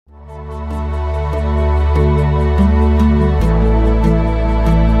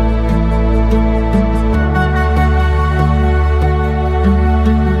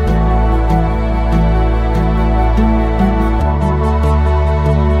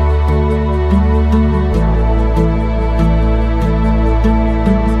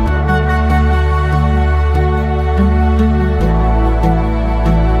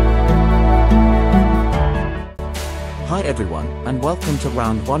welcome to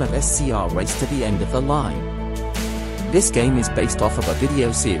round 1 of SCR Race to the end of the line. This game is based off of a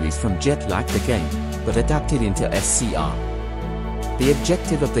video series from Jetlag the Game, but adapted into SCR. The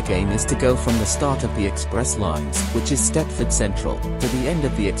objective of the game is to go from the start of the express lines, which is Stepford Central, to the end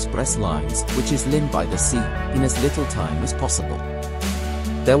of the express lines, which is Lynn by the Sea, in as little time as possible.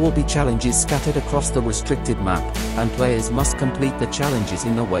 There will be challenges scattered across the restricted map, and players must complete the challenges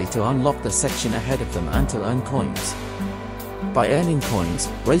in a way to unlock the section ahead of them and to earn coins. By earning coins,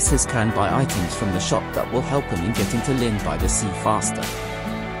 racers can buy items from the shop that will help them in getting to Lynn by the Sea faster.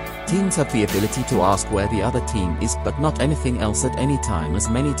 Teams have the ability to ask where the other team is, but not anything else at any time as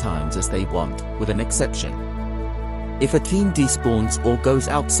many times as they want, with an exception. If a team despawns or goes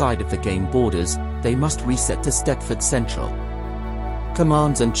outside of the game borders, they must reset to Stepford Central.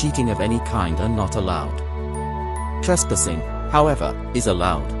 Commands and cheating of any kind are not allowed. Trespassing, however, is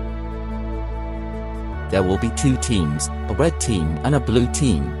allowed. There will be 2 teams, a red team and a blue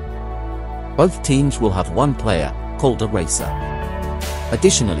team. Both teams will have one player, called a racer.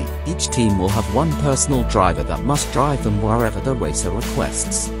 Additionally, each team will have one personal driver that must drive them wherever the racer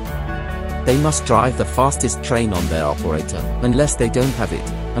requests. They must drive the fastest train on their operator, unless they don't have it,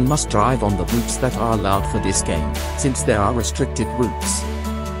 and must drive on the routes that are allowed for this game, since there are restricted routes.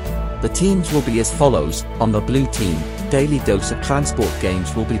 The teams will be as follows. On the blue team, Daily Dose of Transport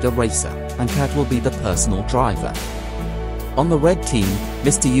Games will be the racer, and Cat will be the personal driver. On the red team,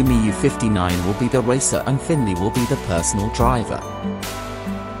 Mr. Yumiyu 59 will be the racer and Finley will be the personal driver.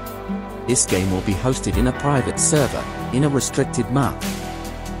 This game will be hosted in a private server, in a restricted map.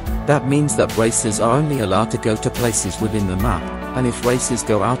 That means that racers are only allowed to go to places within the map, and if racers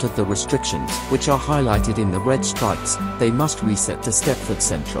go out of the restrictions, which are highlighted in the red stripes, they must reset to Stepford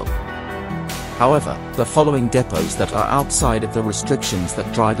Central. However, the following depots that are outside of the restrictions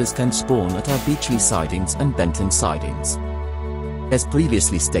that drivers can spawn at are Beachley sidings and Benton sidings. As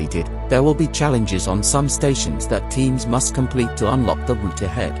previously stated, there will be challenges on some stations that teams must complete to unlock the route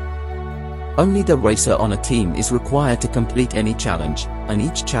ahead. Only the racer on a team is required to complete any challenge, and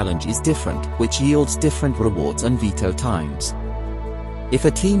each challenge is different, which yields different rewards and veto times. If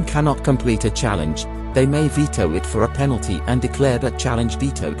a team cannot complete a challenge, they may veto it for a penalty and declare that challenge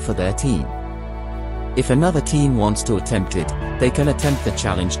vetoed for their team. If another team wants to attempt it, they can attempt the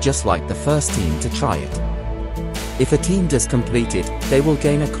challenge just like the first team to try it. If a team does complete it, they will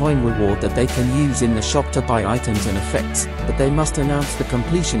gain a coin reward that they can use in the shop to buy items and effects, but they must announce the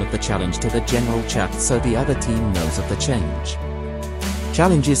completion of the challenge to the general chat so the other team knows of the change.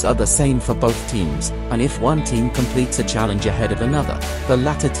 Challenges are the same for both teams, and if one team completes a challenge ahead of another, the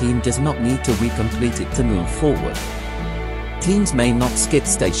latter team does not need to recomplete it to move forward. Teams may not skip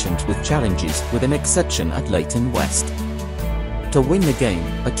stations with challenges, with an exception at Leighton West. To win the game,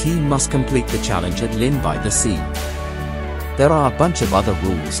 a team must complete the challenge at Lynn by the Sea. There are a bunch of other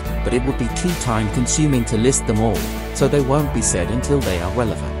rules, but it would be too time-consuming to list them all, so they won't be said until they are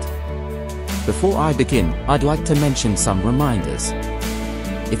relevant. Before I begin, I'd like to mention some reminders.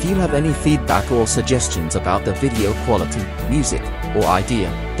 If you have any feedback or suggestions about the video quality, music, or idea,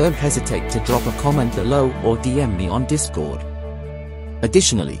 don't hesitate to drop a comment below or DM me on Discord.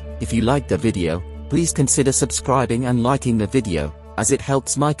 Additionally, if you liked the video, please consider subscribing and liking the video, as it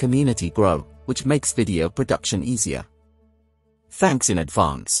helps my community grow, which makes video production easier. Thanks in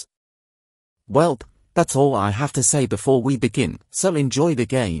advance. Well, that's all I have to say before we begin, so enjoy the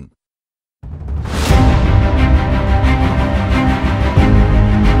game.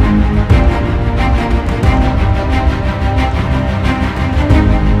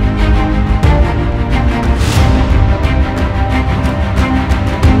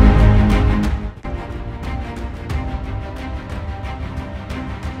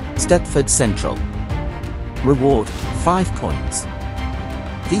 Stepford Central. Reward, 5 coins.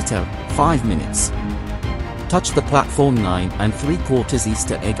 Veto, 5 minutes. Touch the platform 9 3/4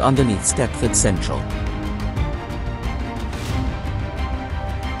 Easter egg underneath Stepford Central.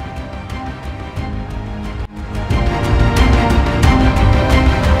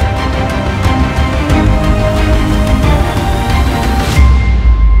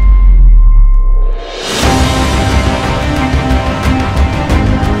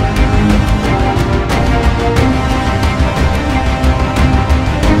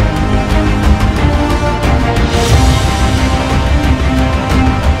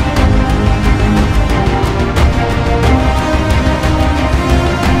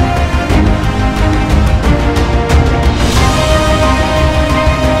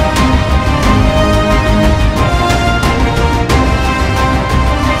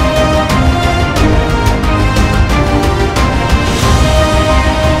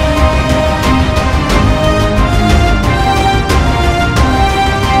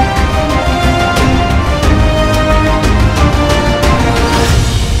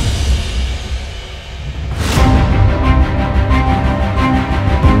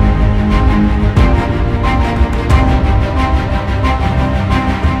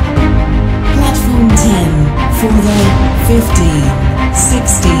 15,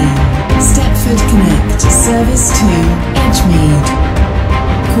 16, Stepford Connect, service to Edgemead.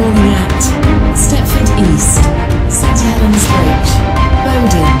 Calling at Stepford East, St Helens Bridge,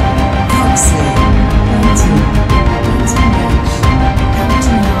 Bowden, Coxley, Hampton Bridge,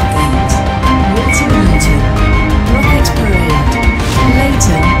 Hampton Hargate, Walter Newton, Rocket Parade,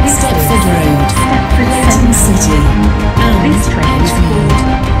 Leighton, Stepford Road, Leighton City, and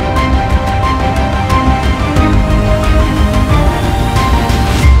Edgemead.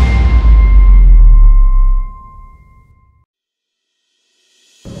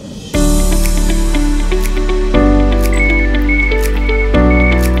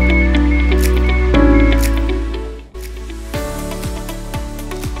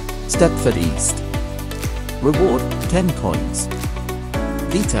 Stepford East. Reward, 10 coins.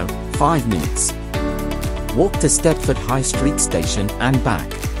 Veto, 5 minutes. Walk to Stepford High Street Station and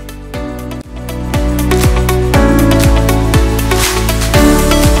back.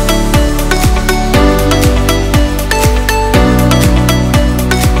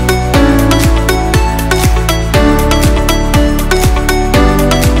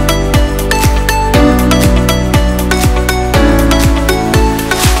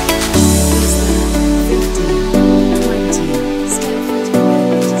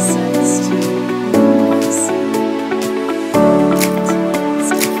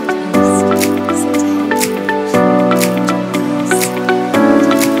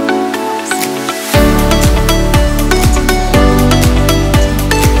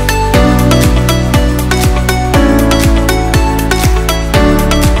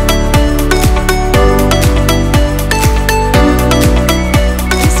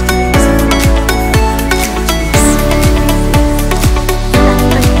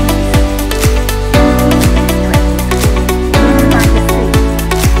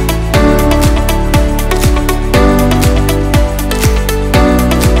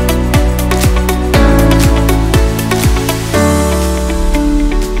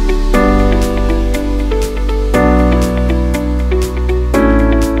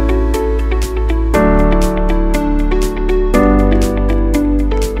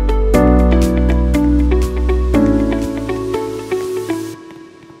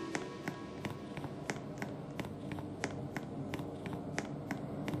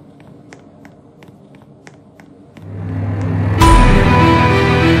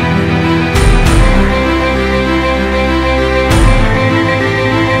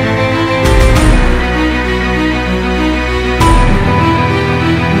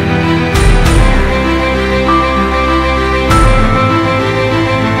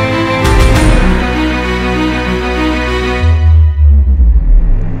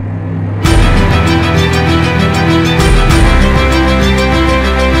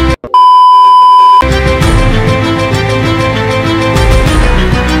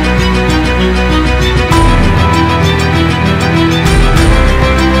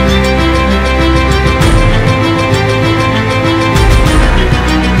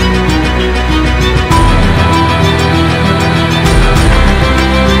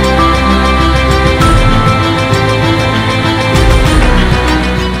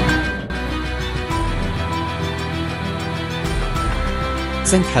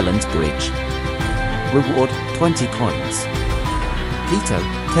 St Helens Bridge. Reward, 20 coins. Veto,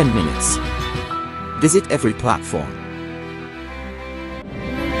 10 minutes. Visit every platform.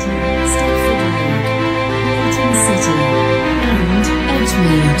 Stepford Road, Leighton City, and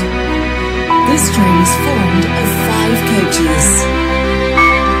Edgemead. This train is formed of 5 coaches.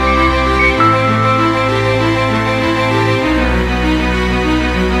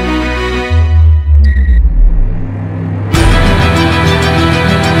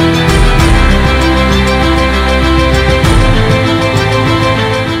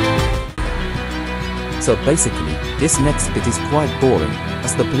 So basically, this next bit is quite boring,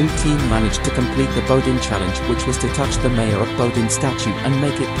 as the blue team managed to complete the Bowden challenge, which was to touch the Mayor of Bowden statue and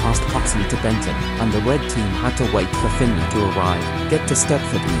make it past Coxley to Benton, and the red team had to wait for Finley to arrive, get to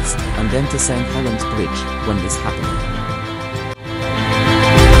Stepford East, and then to St Helens Bridge, when this happened.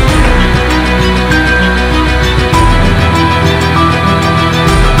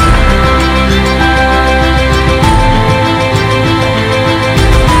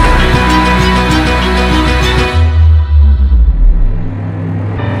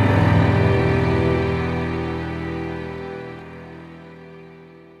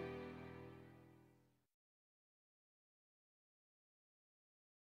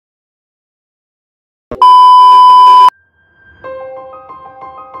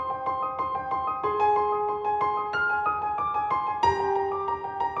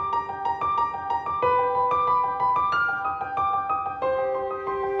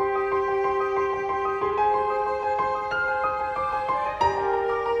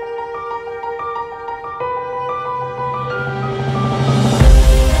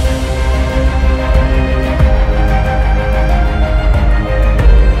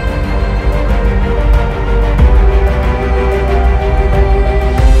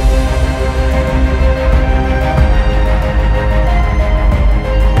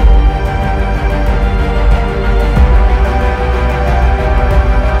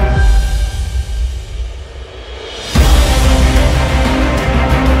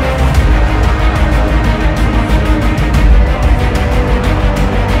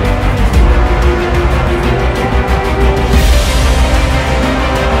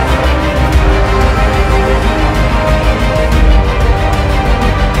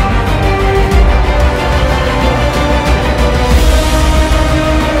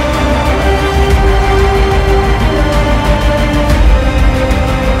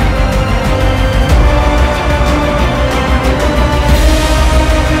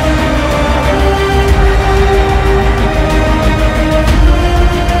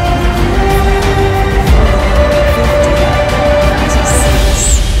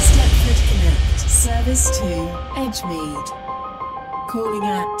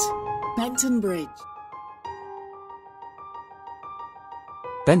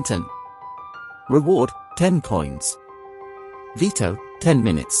 Benton. Reward, 10 coins. Veto, 10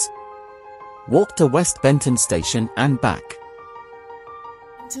 minutes. Walk to West Benton Station and back.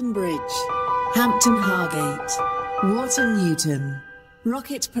 Hampton Bridge, Hampton Hargate, Wharton Newton,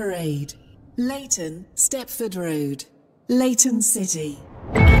 Rocket Parade, Leighton, Stepford Road, Leighton City.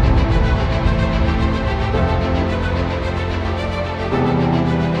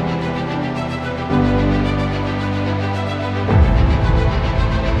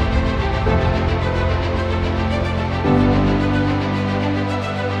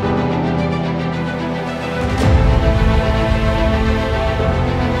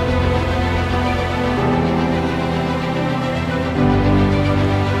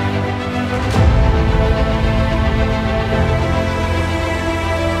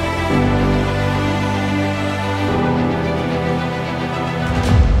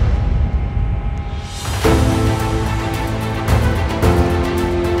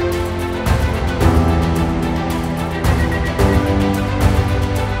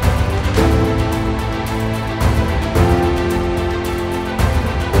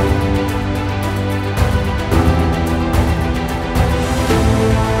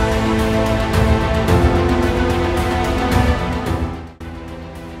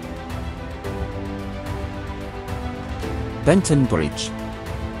 Benton Bridge.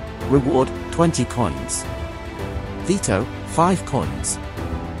 Reward, 20 coins. Veto, 5 coins.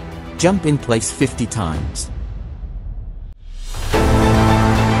 Jump in place 50 times.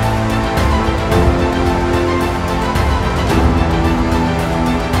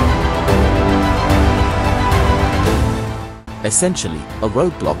 Essentially, a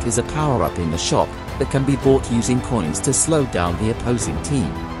roadblock is a power-up in the shop that can be bought using coins to slow down the opposing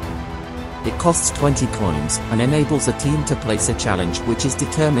team. It costs 20 coins and enables a team to place a challenge which is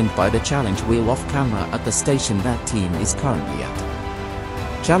determined by the challenge wheel off camera at the station that team is currently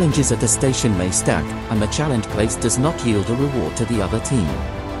at. Challenges at a station may stack, and the challenge placed does not yield a reward to the other team.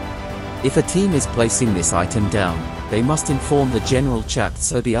 If a team is placing this item down, they must inform the general chat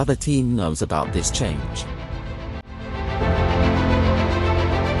so the other team knows about this change.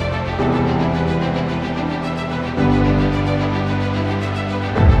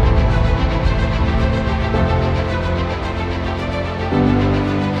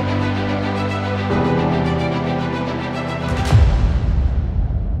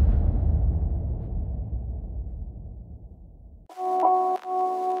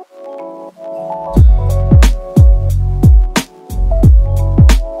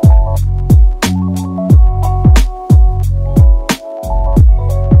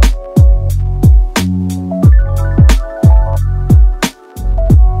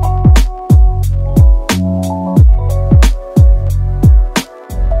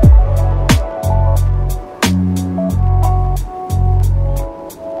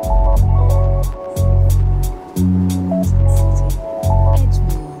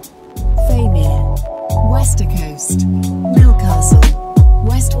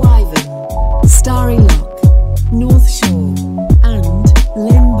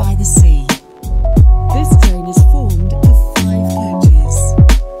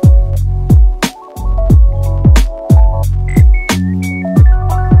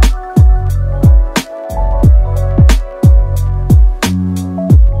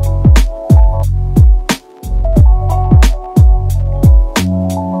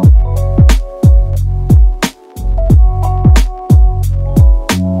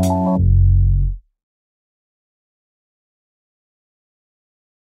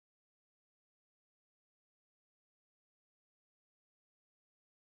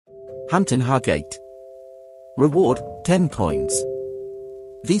 Hampton Hargate. Reward, 10 coins.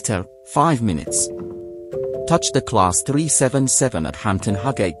 Veto, 5 minutes. Touch the Class 377 at Hampton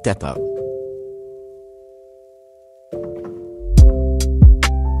Hargate Depot.